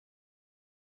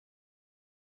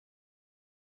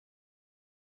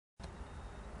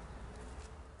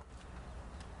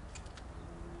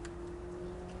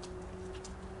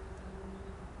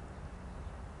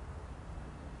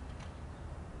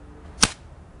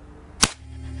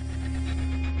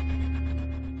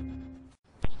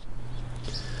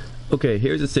Okay,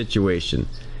 here's a situation.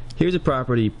 Here's a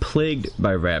property plagued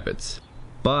by rabbits,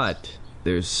 but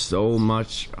there's so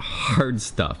much hard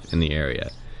stuff in the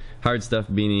area. Hard stuff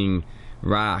meaning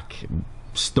rock,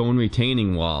 stone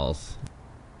retaining walls.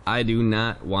 I do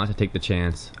not want to take the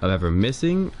chance of ever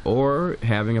missing or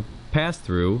having a pass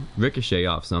through ricochet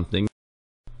off something.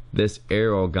 This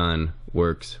arrow gun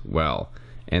works well,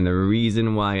 and the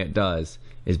reason why it does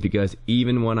is because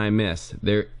even when I miss,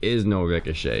 there is no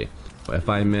ricochet. If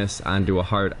I miss onto a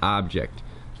hard object,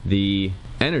 the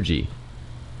energy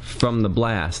from the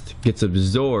blast gets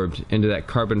absorbed into that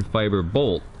carbon fiber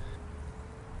bolt.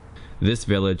 This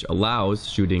village allows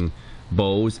shooting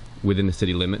bows within the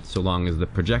city limits so long as the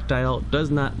projectile does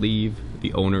not leave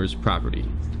the owner's property.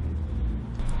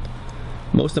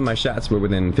 Most of my shots were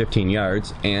within 15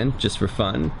 yards, and just for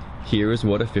fun, here is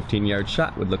what a 15-yard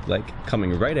shot would look like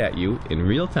coming right at you in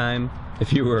real time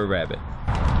if you were a rabbit.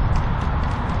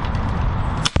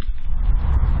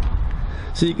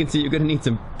 So you can see you're going to need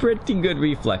some pretty good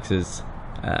reflexes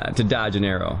to dodge an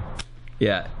arrow.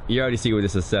 Yeah, you already see where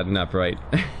this is setting up, right?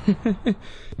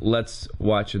 Let's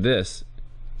watch this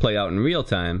play out in real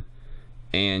time,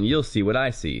 and you'll see what I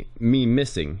see, me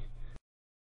missing.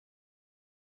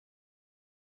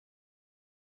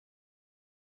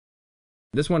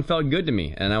 This one felt good to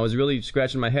me, and I was really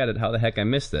scratching my head at how the heck I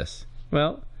missed this.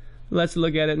 Well, let's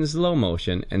look at it in slow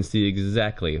motion and see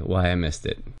exactly why I missed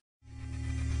it.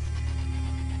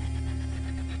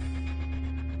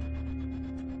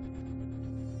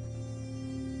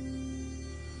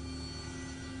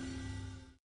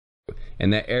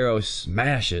 And that arrow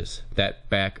smashes that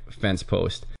back fence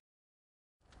post.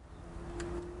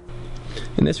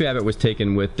 And this rabbit was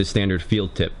taken with the standard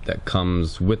field tip that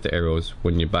comes with the arrows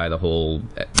when you buy the whole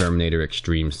Verminator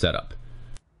Extreme setup.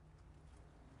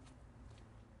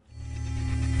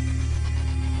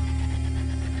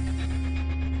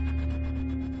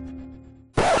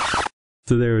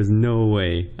 So there is no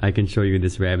way I can show you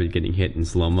this rabbit getting hit in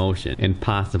slow motion and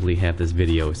possibly have this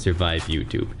video survive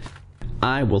YouTube.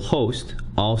 I will host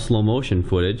all slow motion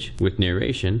footage with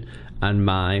narration on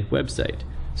my website.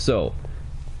 So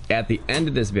at the end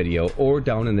of this video or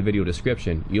down in the video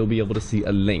description, you'll be able to see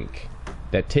a link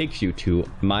that takes you to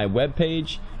my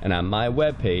webpage, and on my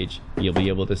webpage you'll be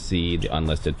able to see the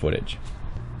unlisted footage.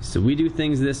 So we do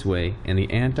things this way, and the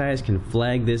antis can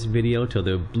flag this video till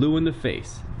they're blue in the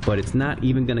face, but it's not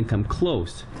even going to come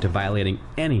close to violating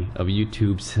any of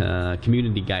YouTube's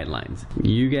community guidelines.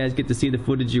 You guys get to see the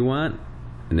footage you want,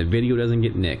 and the video doesn't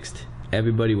get nixed.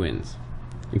 Everybody wins.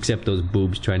 Except those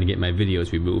boobs trying to get my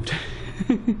videos removed.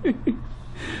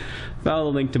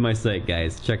 Follow the link to my site,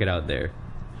 guys. Check it out there.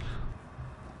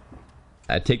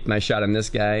 I take my shot on this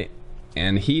guy,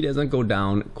 and he doesn't go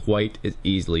down quite as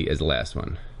easily as the last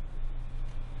one.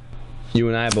 You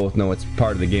and I both know it's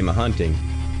part of the game of hunting.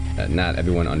 Not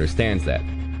everyone understands that.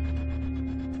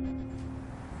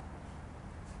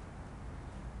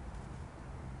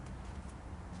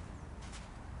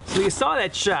 So you saw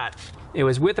that shot. It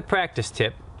was with a practice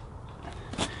tip,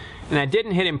 and I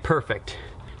didn't hit him perfect,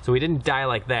 so he didn't die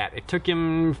like that. It took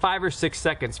him 5 or 6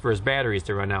 seconds for his batteries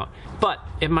to run out. But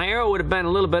if my arrow would have been a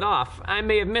little bit off, I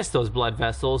may have missed those blood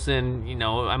vessels, and you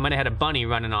know, I might have had a bunny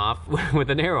running off with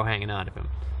an arrow hanging out of him.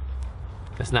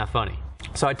 That's not funny.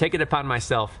 So I take it upon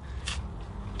myself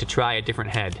to try a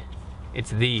different head.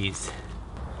 It's these.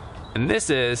 And this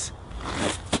is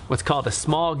what's called a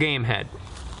small game head,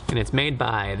 and it's made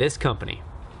by this company.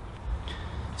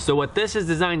 So what this is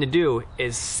designed to do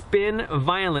is spin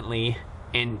violently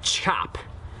and chop,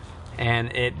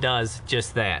 and it does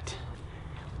just that.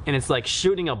 And it's like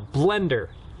shooting a blender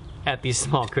at these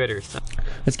small critters.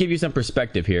 Let's give you some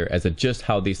perspective here as to just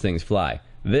how these things fly.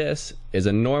 This is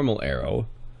a normal arrow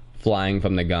flying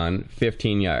from the gun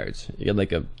 15 yards. You get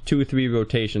like 2 or 3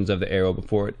 rotations of the arrow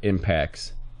before it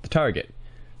impacts the target.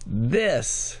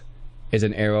 This is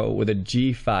an arrow with a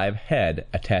G5 head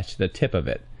attached to the tip of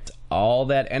it. All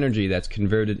that energy that's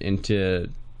converted into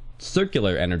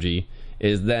circular energy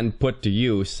is then put to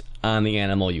use on the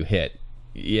animal you hit.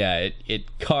 Yeah,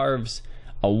 it carves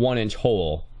a 1-inch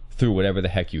hole through whatever the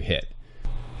heck you hit.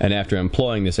 And after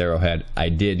employing this arrowhead, I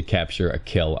did capture a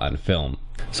kill on film.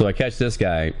 So I catch this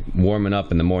guy warming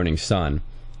up in the morning sun.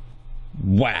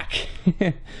 Whack!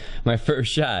 My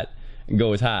first shot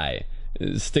goes high.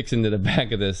 Sticks into the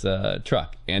back of this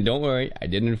truck. And don't worry, I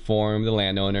did inform the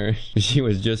landowner. She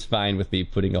was just fine with me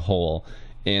putting a hole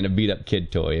in a beat-up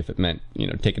kid toy if it meant, you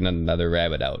know, taking another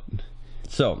rabbit out.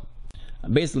 So,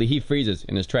 basically he freezes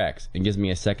in his tracks and gives me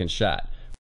a second shot.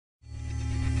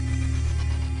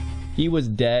 He was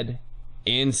dead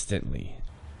instantly.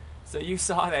 So you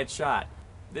saw that shot.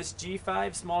 This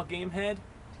G5 small game head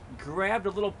grabbed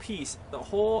a little piece, the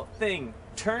whole thing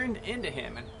turned into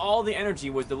him, and all the energy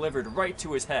was delivered right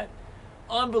to his head.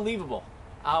 Unbelievable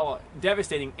how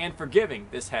devastating and forgiving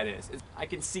this head is. I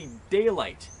can see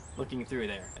daylight looking through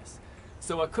there.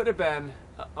 So it could have been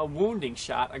a wounding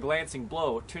shot, a glancing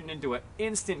blow, turned into an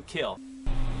instant kill.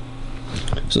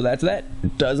 So that's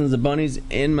that. Dozens of bunnies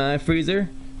in my freezer,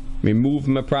 removed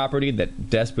from a property that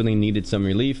desperately needed some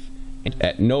relief, and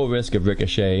at no risk of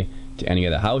ricochet to any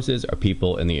of the houses or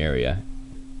people in the area.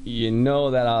 You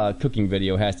know that cooking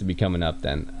video has to be coming up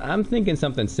then. I'm thinking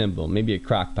something simple, maybe a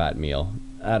crock pot meal.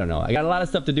 I don't know. I got a lot of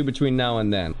stuff to do between now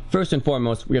and then. First and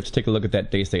foremost, we have to take a look at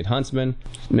that Daystate Huntsman.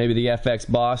 Maybe the FX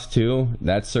Boss too.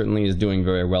 That certainly is doing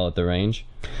very well at the range.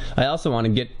 I also want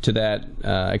to get to that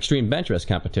extreme bench rest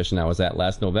competition I was at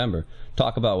last November.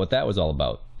 Talk about what that was all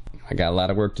about. I got a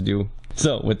lot of work to do.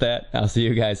 So with that, I'll see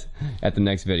you guys at the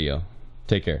next video.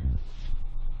 Take care.